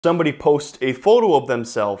somebody posts a photo of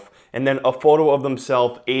themselves and then a photo of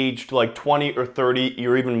themselves aged like 20 or 30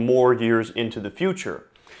 or even more years into the future.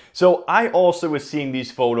 So I also was seeing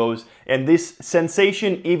these photos, and this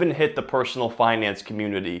sensation even hit the personal finance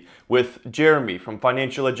community with Jeremy from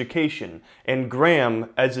Financial Education and Graham,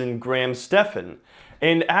 as in Graham Stephan.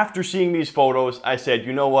 And after seeing these photos, I said,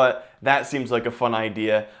 you know what, that seems like a fun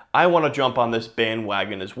idea. I want to jump on this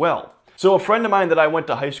bandwagon as well. So a friend of mine that I went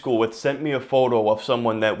to high school with sent me a photo of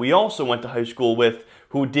someone that we also went to high school with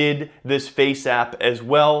who did this FaceApp as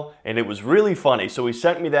well, and it was really funny. So he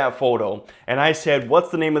sent me that photo, and I said, what's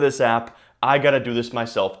the name of this app? I gotta do this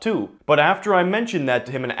myself too. But after I mentioned that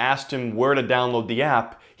to him and asked him where to download the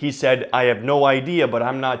app, he said, I have no idea, but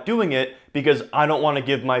I'm not doing it because I don't want to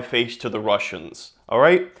give my face to the Russians. All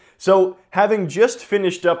right? So, having just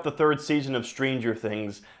finished up the 3rd season of Stranger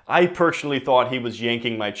Things, I personally thought he was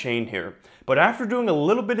yanking my chain here. But after doing a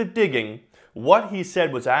little bit of digging, what he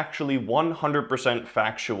said was actually 100%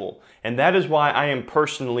 factual. And that is why I am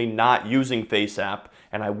personally not using FaceApp,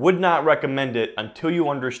 and I would not recommend it until you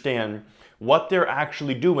understand what they're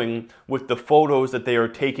actually doing with the photos that they are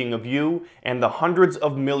taking of you and the hundreds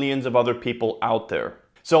of millions of other people out there.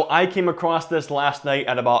 So I came across this last night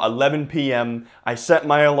at about 11 p.m. I set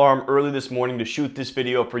my alarm early this morning to shoot this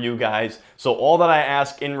video for you guys. So all that I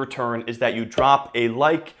ask in return is that you drop a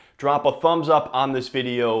like, drop a thumbs up on this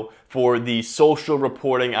video for the social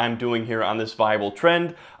reporting I'm doing here on this viral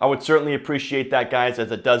trend. I would certainly appreciate that, guys,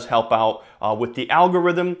 as it does help out with the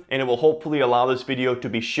algorithm, and it will hopefully allow this video to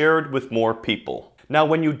be shared with more people. Now,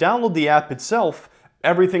 when you download the app itself,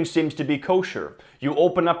 everything seems to be kosher. You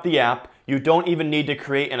open up the app, you don't even need to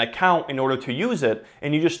create an account in order to use it,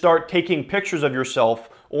 and you just start taking pictures of yourself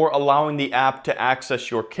or allowing the app to access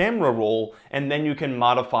your camera roll, and then you can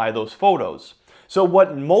modify those photos. So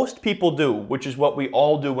what most people do, which is what we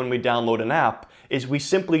all do when we download an app, is we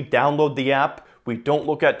simply download the app, we don't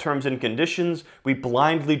look at terms and conditions, we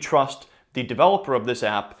blindly trust the developer of this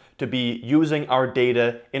app to be using our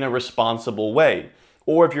data in a responsible way.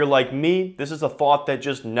 Or if you're like me, this is a thought that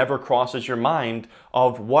just never crosses your mind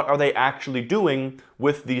of what are they actually doing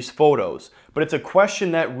with these photos. But it's a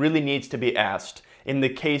question that really needs to be asked in the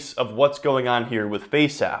case of what's going on here with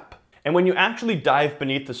FaceApp. And when you actually dive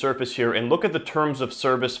beneath the surface here and look at the terms of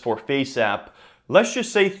service for FaceApp, let's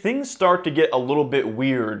just say things start to get a little bit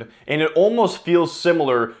weird, and it almost feels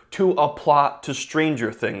similar to a plot to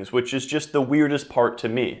Stranger Things, which is just the weirdest part to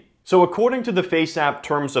me. So according to the FaceApp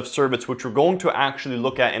terms of service, which we're going to actually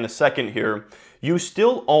look at in a second here, you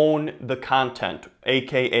still own the content,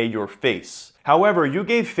 aka your face. However, you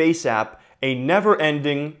gave FaceApp a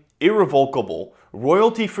never-ending, irrevocable,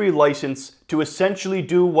 royalty-free license to essentially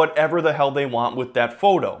do whatever the hell they want with that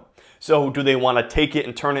photo. So do they want to take it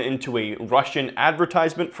and turn it into a Russian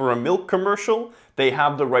advertisement for a milk commercial? They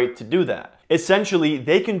have the right to do that. Essentially,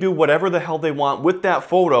 they can do whatever the hell they want with that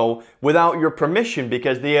photo without your permission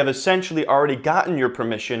because they have essentially already gotten your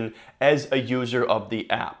permission as a user of the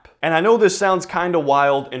app. And I know this sounds kind of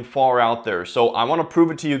wild and far out there, so I want to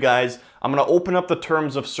prove it to you guys. I'm going to open up the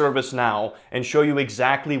terms of service now and show you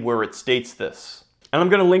exactly where it states this. And I'm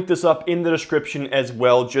going to link this up in the description as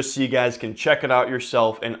well, just so you guys can check it out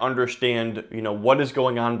yourself and understand, what is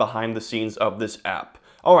going on behind the scenes of this app.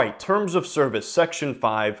 All right, terms of service, section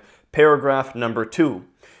 5, paragraph number 2.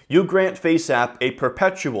 You grant FaceApp a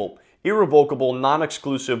perpetual, irrevocable,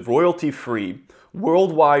 non-exclusive, royalty-free,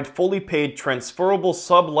 worldwide, fully paid, transferable,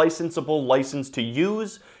 sub-licensable license to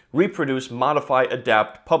use, reproduce, modify,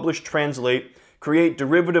 adapt, publish, translate, create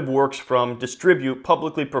derivative works from, distribute,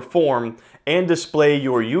 publicly perform, and display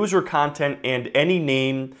your user content and any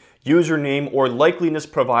name, username, or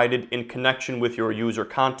likeliness provided in connection with your user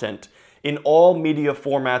content in all media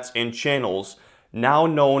formats and channels, now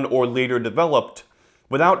known or later developed,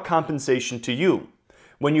 without compensation to you.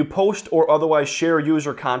 When you post or otherwise share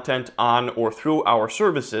user content on or through our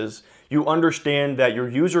services, you understand that your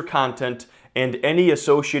user content and any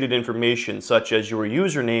associated information such as your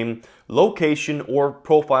username, location, or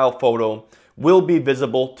profile photo will be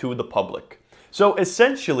visible to the public. So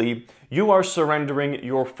essentially, you are surrendering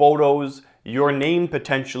your photos, your name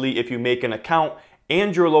potentially if you make an account,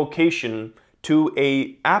 and your location to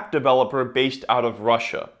an app developer based out of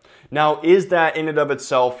Russia. Now, is that in and of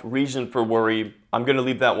itself reason for worry? I'm going to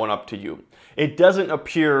leave that one up to you. It doesn't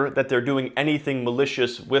appear that they're doing anything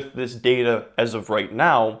malicious with this data as of right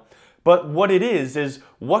now, but what it is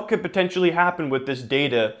what could potentially happen with this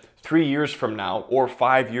data 3 years from now or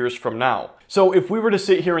 5 years from now. So if we were to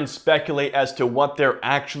sit here and speculate as to what they're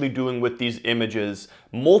actually doing with these images,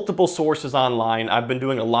 multiple sources online, I've been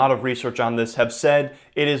doing a lot of research on this, have said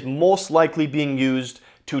it is most likely being used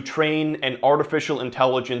to train an artificial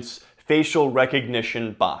intelligence facial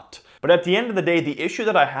recognition bot. But at the end of the day, the issue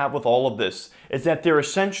that I have with all of this is that they're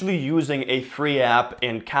essentially using a free app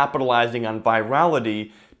and capitalizing on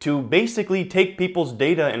virality to basically take people's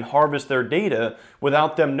data and harvest their data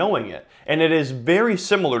without them knowing it. And it is very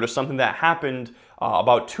similar to something that happened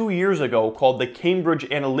about 2 years ago called the Cambridge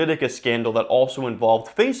Analytica scandal that also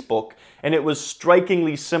involved Facebook, and it was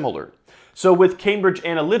strikingly similar. So with Cambridge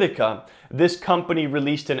Analytica, this company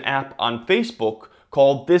released an app on Facebook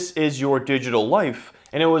called This Is Your Digital Life,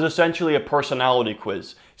 and it was essentially a personality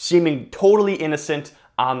quiz, seeming totally innocent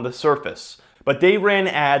on the surface. But they ran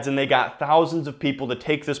ads and they got thousands of people to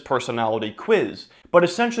take this personality quiz. But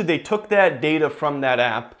essentially they took that data from that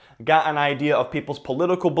app, got an idea of people's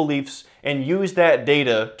political beliefs, and used that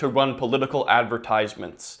data to run political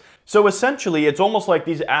advertisements. So essentially it's almost like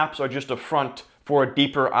these apps are just a front for a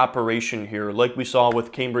deeper operation here, like we saw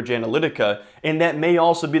with Cambridge Analytica, and that may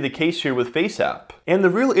also be the case here with FaceApp. And the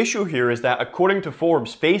real issue here is that according to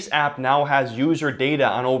Forbes, FaceApp now has user data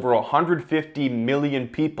on over 150 million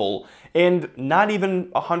people, and not even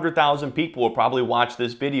 100,000 people will probably watch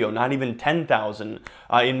this video, not even 10,000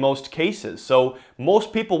 in most cases. So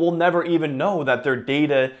most people will never even know that their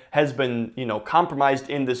data has been, compromised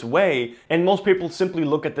in this way, and most people simply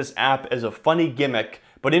look at this app as a funny gimmick.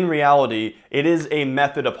 But in reality, it is a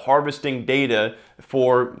method of harvesting data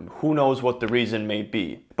for who knows what the reason may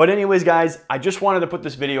be. But anyways, guys, I just wanted to put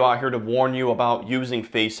this video out here to warn you about using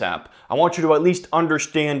FaceApp. I want you to at least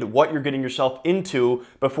understand what you're getting yourself into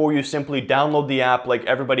before you simply download the app like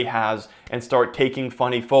everybody has and start taking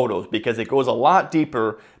funny photos, because it goes a lot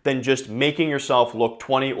deeper than just making yourself look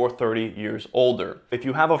 20 or 30 years older. If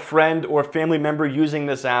you have a friend or family member using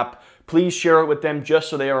this app, please share it with them just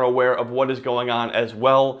so they are aware of what is going on as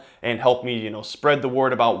well, and help me, spread the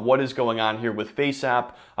word about what is going on here with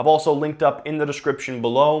FaceApp. I've also linked up in the description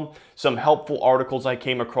below some helpful articles I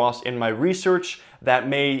came across in my research that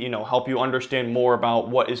may, help you understand more about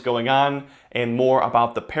what is going on and more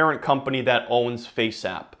about the parent company that owns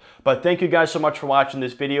FaceApp. But thank you guys so much for watching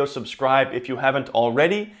this video. Subscribe if you haven't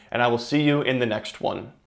already, and I will see you in the next one.